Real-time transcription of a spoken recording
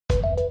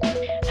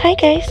Hi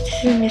guys,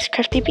 this is Miss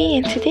Crafty B,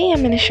 and today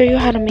I'm going to show you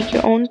how to make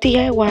your own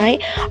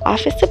DIY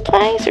office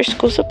supplies or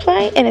school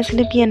supply, and it's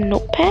going to be a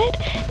notepad.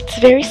 It's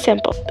very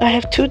simple. I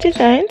have two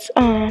designs,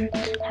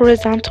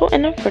 horizontal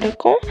and a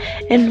vertical,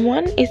 and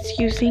one is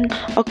using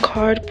a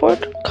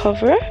cardboard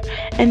cover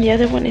and the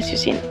other one is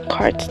using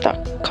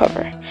cardstock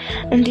cover.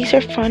 And these are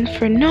fun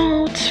for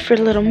notes, for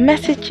little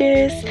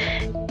messages,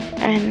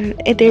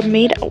 and they're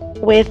made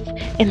with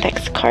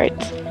index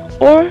cards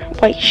or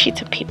white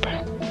sheets of paper.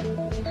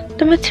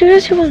 The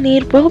materials you will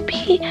need will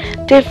be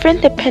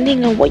different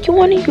depending on what you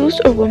want to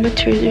use or what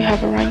materials you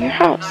have around your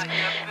house.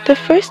 The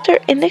first are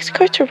index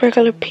cards or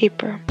regular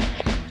paper.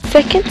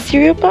 Second,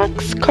 cereal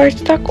box,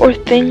 cardstock or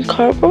thin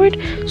cardboard,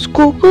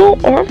 school glue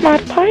or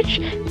Mod Podge,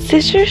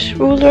 scissors,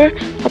 ruler,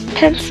 a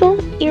pencil,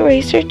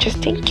 eraser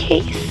just in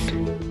case.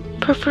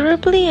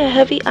 Preferably a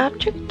heavy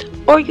object,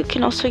 or you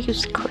can also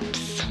use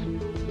clips.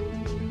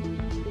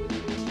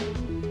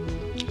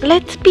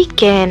 Let's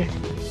begin.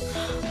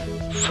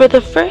 For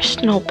the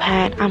first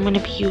notepad, I'm going to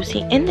be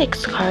using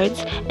index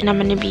cards and I'm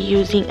going to be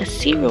using a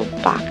cereal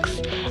box.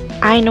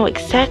 I know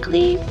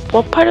exactly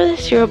what part of the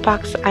cereal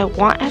box I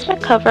want as my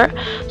cover,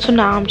 so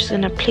now I'm just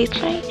going to place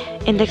my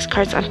index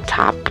cards on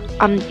top,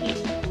 on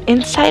the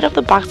inside of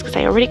the box, because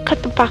I already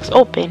cut the box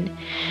open,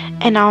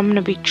 and now I'm going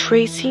to be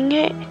tracing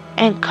it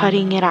and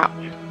cutting it out.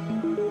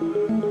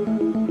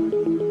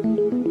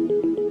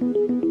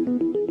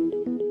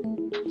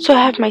 So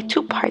I have my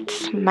two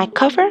parts, my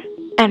cover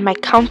and my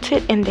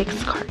counted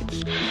index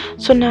cards.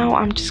 So now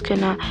I'm just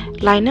gonna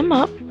line them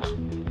up,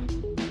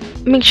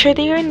 make sure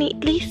they are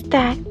neatly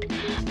stacked,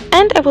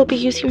 and I will be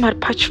using Mod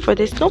Podge for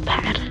this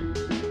notepad.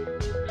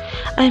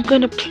 I'm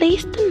going to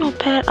place the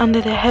notepad under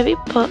the heavy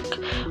book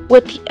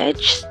with the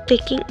edge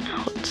sticking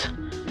out.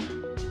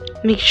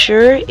 Make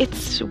sure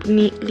it's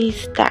neatly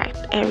stacked.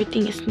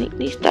 Everything is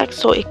neatly stacked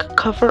so it could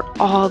cover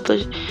all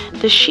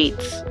the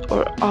sheets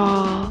or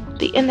all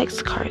the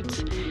index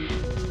cards.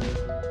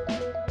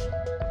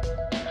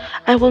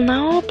 I will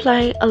now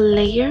apply a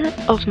layer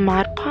of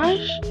Mod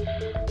Podge,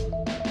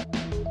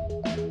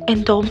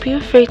 and don't be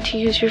afraid to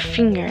use your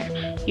finger.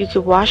 You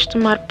could wash the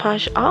Mod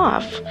Podge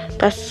off.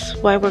 That's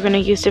why we're going to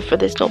use it for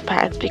this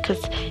notepad, because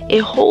it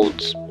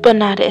holds but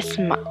not as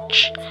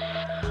much.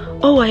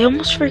 Oh, I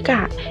almost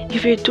forgot.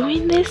 If you're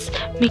doing this,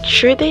 make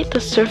sure that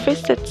the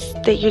surface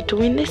that you're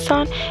doing this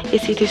on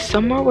is either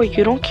somewhere where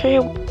you don't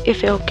care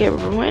if it'll get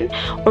ruined,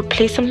 or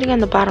place something on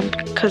the bottom,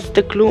 because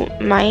the glue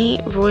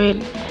might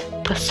ruin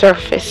the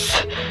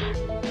surface.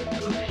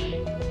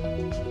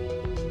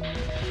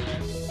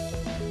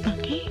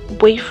 Okay,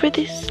 wait for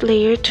this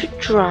layer to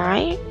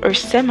dry or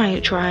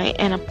semi-dry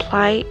and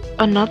apply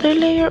another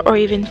layer or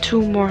even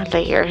two more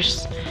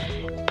layers.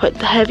 Put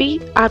the heavy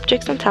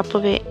objects on top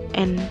of it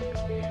and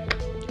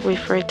wait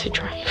for it to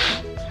dry.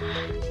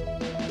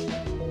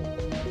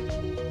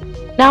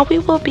 Now we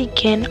will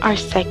begin our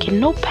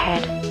second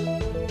notepad.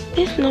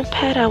 This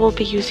notepad I will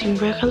be using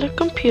regular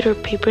computer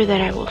paper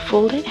that I will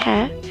fold in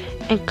half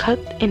and cut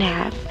in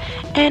half,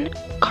 and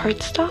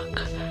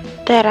cardstock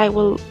that I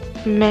will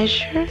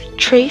measure,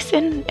 trace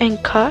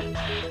and cut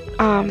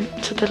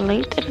to the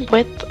length and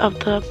width of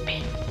the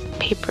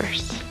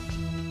papers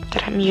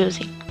that I'm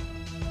using.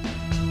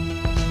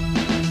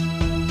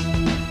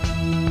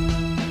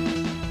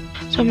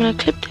 So I'm going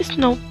to clip this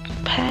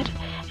notepad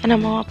and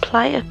I'm going to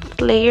apply a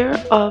layer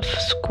of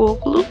school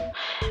glue.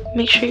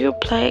 Make sure you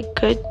apply a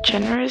good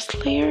generous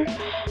layer,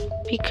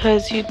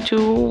 because you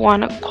do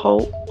want to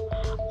coat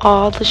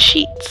all the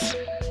sheets.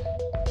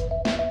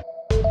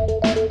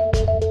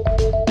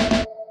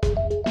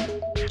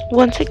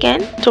 Once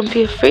again, don't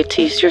be afraid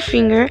to use your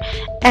finger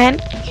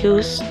and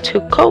use two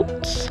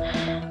coats.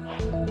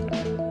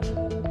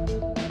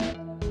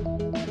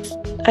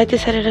 I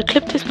decided to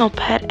clip this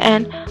notepad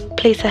and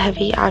place a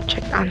heavy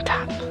object on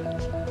top.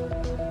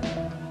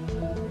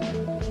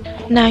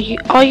 Now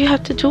all you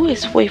have to do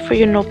is wait for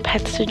your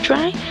notepads to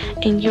dry,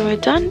 and you are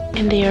done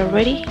and they are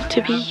ready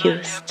to be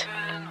used.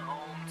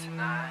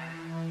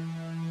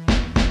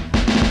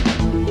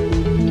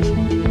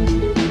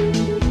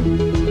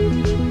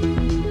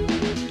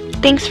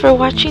 Thanks for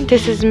watching.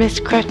 This is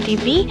Miss Crafty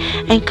B,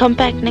 and come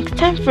back next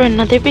time for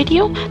another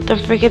video. Don't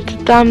forget to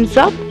thumbs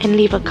up and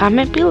leave a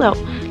comment below.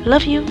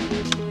 Love you.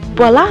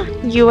 Voila,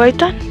 you are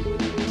done.